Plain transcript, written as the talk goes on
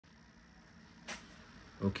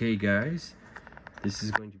Okay guys, this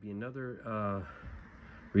is going to be another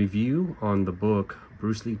review on the book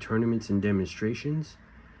Bruce Lee Tournaments and Demonstrations,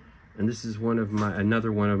 and this is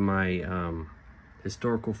another one of my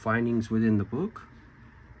historical findings within the book.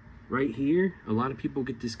 Right here, a lot of people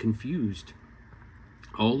get this confused.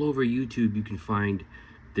 All over YouTube you can find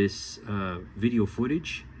this video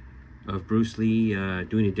footage of Bruce Lee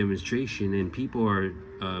doing a demonstration, and people are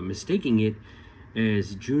mistaking it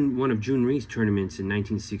as one of Jun Rhee's tournaments in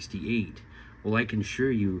 1968. Well, I can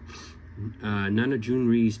assure you, none of Jun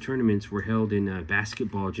Rhee's tournaments were held in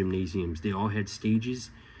basketball gymnasiums. They all had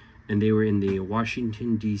stages, and they were in the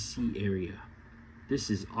Washington, D.C. area. This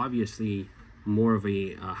is obviously more of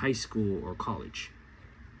a high school or college.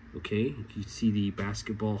 Okay, you see the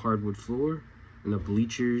basketball hardwood floor and the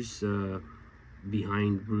bleachers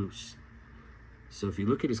behind Bruce. So if you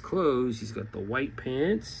look at his clothes, he's got the white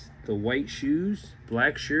pants, the white shoes,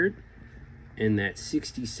 black shirt, and that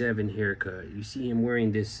 67 haircut. You see him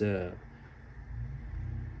wearing this a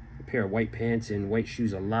pair of white pants and white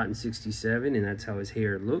shoes a lot in 67, and that's how his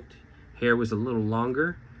hair looked. Hair was a little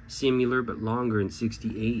longer, similar but longer in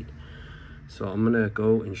 68. So I'm gonna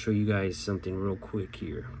go and show you guys something real quick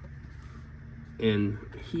here. And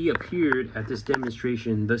he appeared at this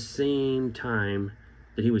demonstration the same time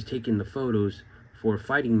that he was taking the photos for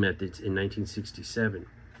Fighting Methods in 1967.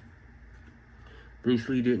 Bruce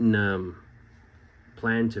Lee didn't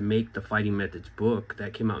plan to make the Fighting Methods book.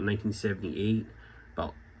 That came out in 1978,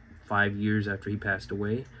 about 5 years after he passed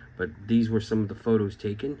away. But these were some of the photos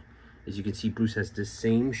taken. As you can see, Bruce has the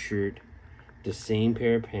same shirt, the same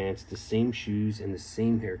pair of pants, the same shoes, and the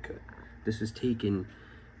same haircut. This was taken,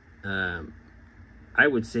 I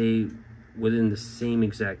would say, within the same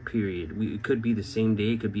exact period. It could be the same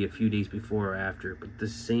day, it could be a few days before or after, but the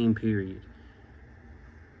same period.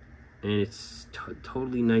 And it's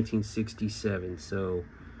totally 1967. So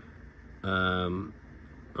I'm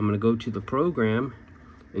gonna go to the program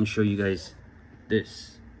and show you guys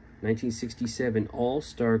this 1967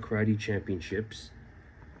 All-Star Karate Championships,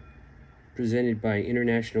 presented by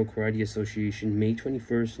International Karate Association, May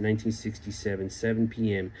 21st, 1967, 7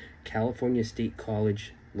 p.m., California State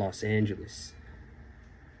College, Los Angeles.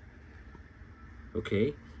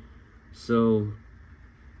 Okay, so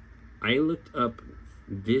I looked up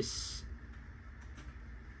this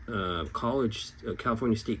college,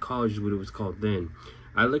 California State College is what it was called then.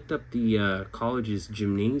 I looked up the college's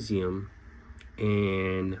gymnasium,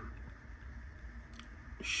 and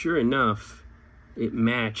sure enough, it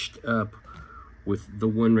matched up with the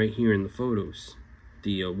one right here in the photos.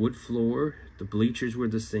 The wood floor, the bleachers were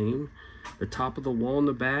the same. The top of the wall in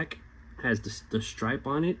the back has the stripe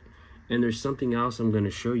on it. And there's something else I'm going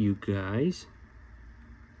to show you guys.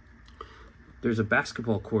 There's a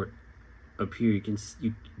basketball court up here.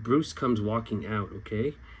 Bruce comes walking out,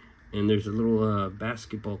 okay? And there's a little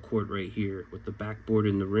basketball court right here with the backboard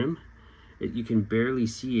in the rim. You can barely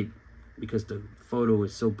see it because the photo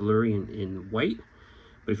is so blurry in white.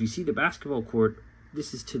 But if you see the basketball court,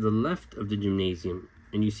 this is to the left of the gymnasium,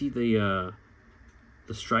 and you see the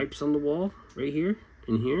stripes on the wall right here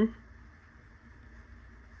and here.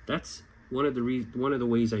 That's one of the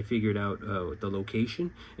ways I figured out the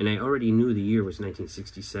location, and I already knew the year was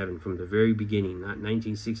 1967 from the very beginning, not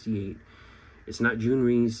 1968. It's not Jun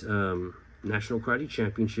Rhee's National Karate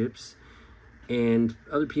Championships, and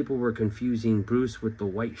other people were confusing Bruce with the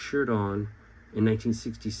white shirt on in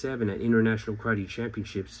 1967 at International Karate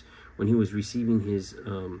Championships when he was receiving his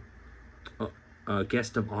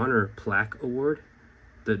Guest of Honor plaque award.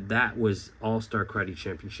 That was All-Star Karate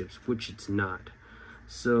Championships, which it's not.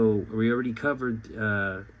 So we already covered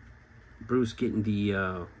Bruce getting the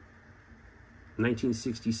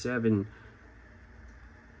 1967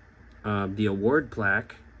 the award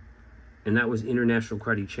plaque, and that was International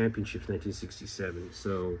Karate Championships 1967.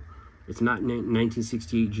 So it's not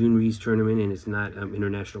 1968 Jun Rhee's tournament, and it's not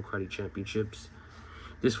International Karate Championships.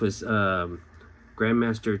 This was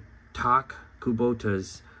Grandmaster Tak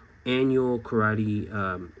Kubota's annual karate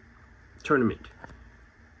tournament.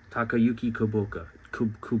 Takayuki Kubota.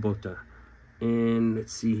 And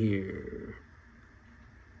let's see here.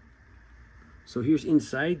 So here's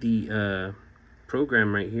inside the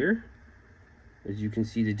program right here. As you can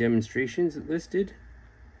see, the demonstrations listed.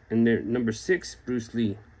 And they're number 6, Bruce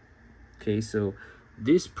Lee. Okay, so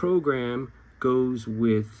this program goes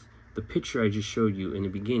with the picture I just showed you in the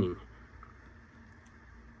beginning.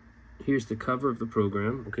 Here's the cover of the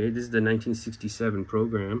program. Okay, this is the 1967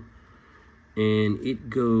 program, and it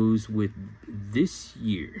goes with this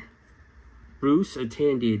year. Bruce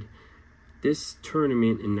attended this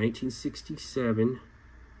tournament in 1967,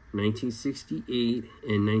 1968,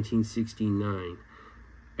 and 1969.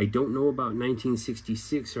 I don't know about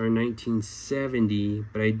 1966 or 1970,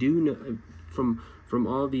 but I do know from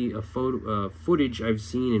all the footage I've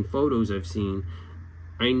seen and photos I've seen,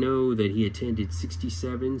 I know that he attended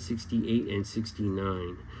 67, 68, and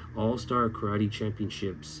 69 All-Star Karate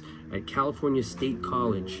Championships at California State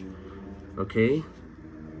College. Okay?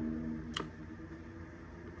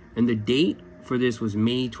 And the date for this was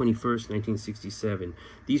May 21st, 1967.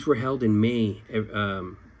 These were held in May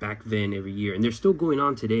back then every year. And they're still going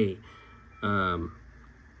on today.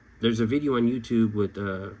 There's a video on YouTube with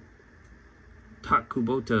Tak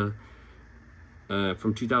Kubota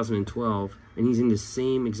from 2012. And he's in the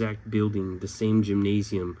same exact building, the same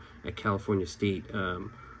gymnasium at California State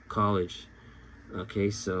College. Okay,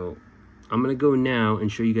 so I'm going to go now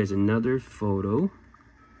and show you guys another photo.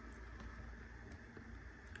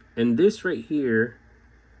 And this right here,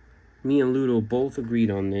 me and Ludo both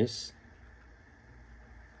agreed on this.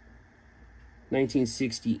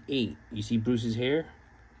 1968. You see Bruce's hair?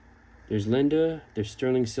 There's Linda, there's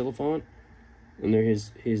Sterling Silliphant, and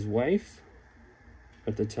there's his wife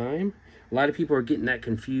at the time. A lot of people are getting that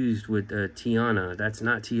confused with Tiana. That's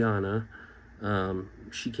not Tiana.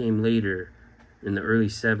 She came later in the early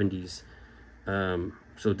 70s.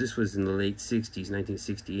 So this was in the late 60s,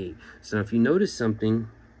 1968. So if you notice something,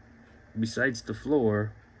 besides the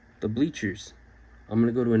floor, the bleachers. I'm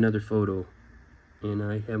going to go to another photo, and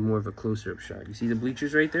I have more of a closer-up shot. You see the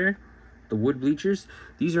bleachers right there? The wood bleachers?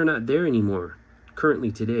 These are not there anymore,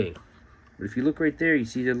 currently today. But if you look right there, you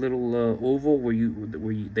see the little oval where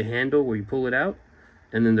the handle where you pull it out,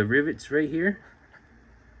 and then the rivets right here.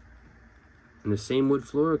 And the same wood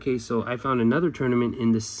floor. Okay, so I found another tournament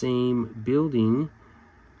in the same building,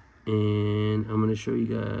 and I'm going to show you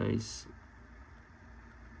guys.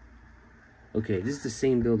 Okay, this is the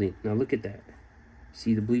same building. Now look at that.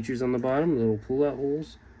 See the bleachers on the bottom, little pull-out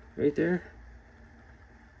holes right there?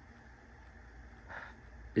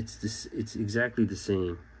 It's exactly the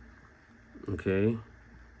same. Okay.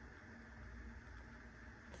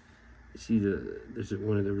 See there's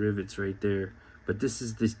one of the rivets right there. But this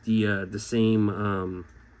is the same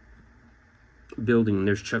building.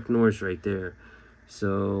 There's Chuck Norris right there.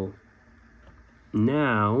 So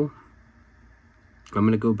now I'm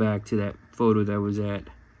gonna go back to that photo that was at.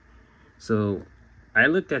 So I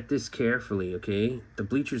looked at this carefully, okay? The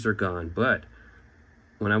bleachers are gone, but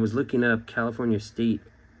when I was looking up California State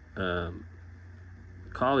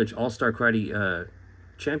College All-Star Karate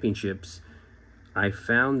Championships, I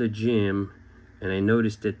found the gym, and I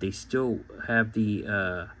noticed that they still have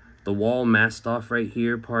the wall masked off right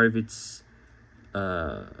here. Part of it's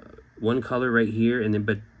one color right here, and then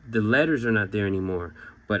but the letters are not there anymore.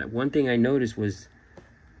 But one thing I noticed was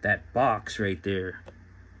that box right there.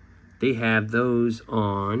 They have those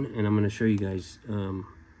on, and I'm going to show you guys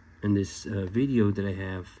in this video that I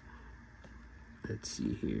have. Let's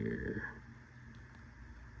see here.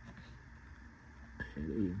 I had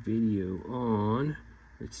a video on.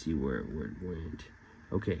 Let's see where it went.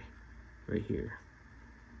 Okay, right here.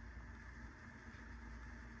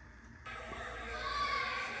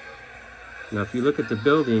 Now, if you look at the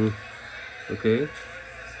building, okay,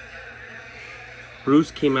 Bruce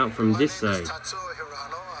came out from this side.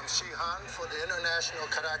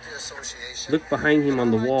 Look behind him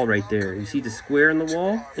on the wall right there. You see the square on the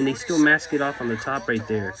wall? And they still mask it off on the top right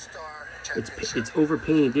there. It's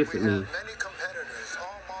overpainted differently.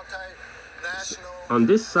 On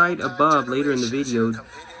this side above, later in the video,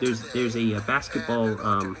 there's a basketball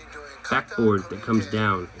backboard that comes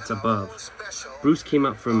down. It's above. Bruce came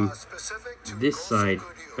up from this side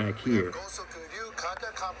back here.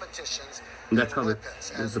 And that's how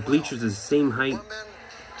the bleachers is the same height,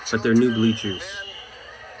 but they're new bleachers.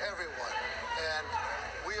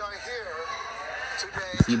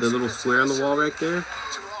 See the little square on the wall right there?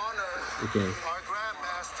 Okay.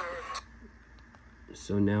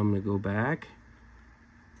 So now I'm going to go back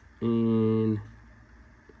and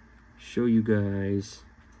show you guys.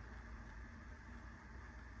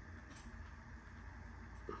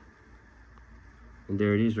 And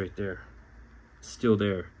there it is right there. It's still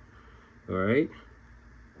there. Alright?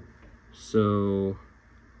 So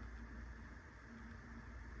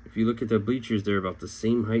if you look at the bleachers, they're about the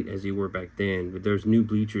same height as they were back then, but there's new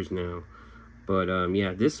bleachers now. But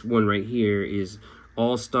yeah, this one right here is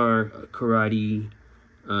All-Star Karate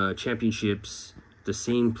Championships, the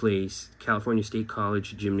same place, California State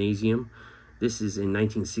College Gymnasium. This is in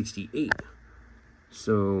 1968.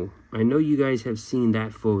 So I know you guys have seen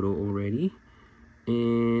that photo already.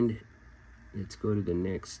 And let's go to the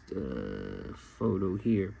next photo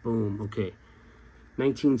here. Boom. Okay.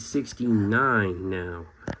 1969 now.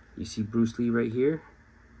 You see Bruce Lee right here?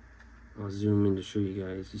 I'll zoom in to show you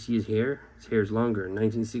guys. You see his hair? His hair is longer.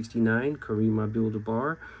 1969, Kareem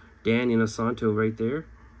Abdul-Jabbar, Dan Inosanto right there.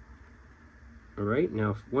 All right,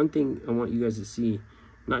 now one thing I want you guys to see,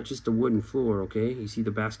 not just the wooden floor, okay? You see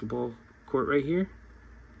the basketball court right here?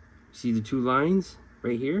 See the two lines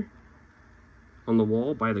right here on the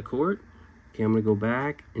wall by the court? Okay, I'm gonna go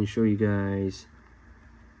back and show you guys.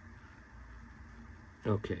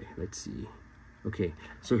 Okay, let's see. Okay,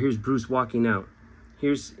 so here's Bruce walking out.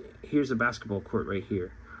 Here's a basketball court right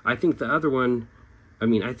here. I think the other one,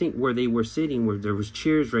 I think where they were sitting, where there was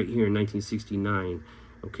chairs right here in 1969,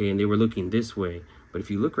 okay, and they were looking this way. But if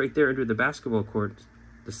you look right there under the basketball court,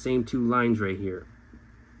 the same two lines right here.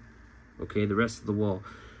 Okay, the rest of the wall.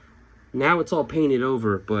 Now it's all painted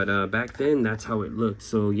over, but back then that's how it looked.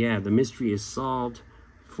 So yeah, the mystery is solved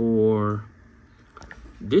for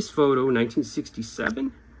this photo,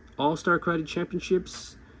 1967, All-Star Karate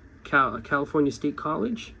Championships, California State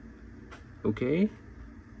College. Okay.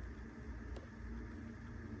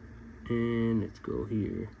 And let's go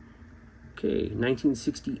here. Okay,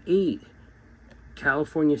 1968,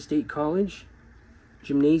 California State College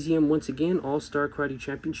Gymnasium, once again, All-Star Karate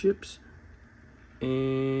Championships.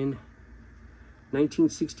 And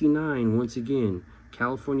 1969, once again,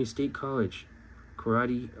 California State College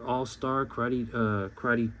Karate All-Star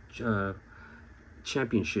Karate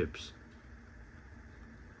Championships.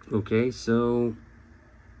 Okay, so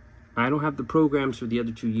I don't have the programs for the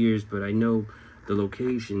other 2 years, but I know the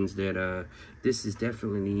locations that this is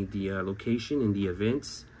definitely the location and the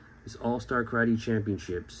events. It's All-Star Karate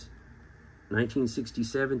Championships,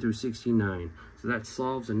 1967 through 69. So that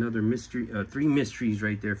solves another mystery, 3 mysteries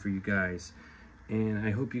right there for you guys. And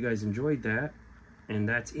I hope you guys enjoyed that. And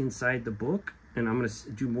that's inside the book. And I'm going to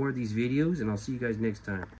do more of these videos, and I'll see you guys next time.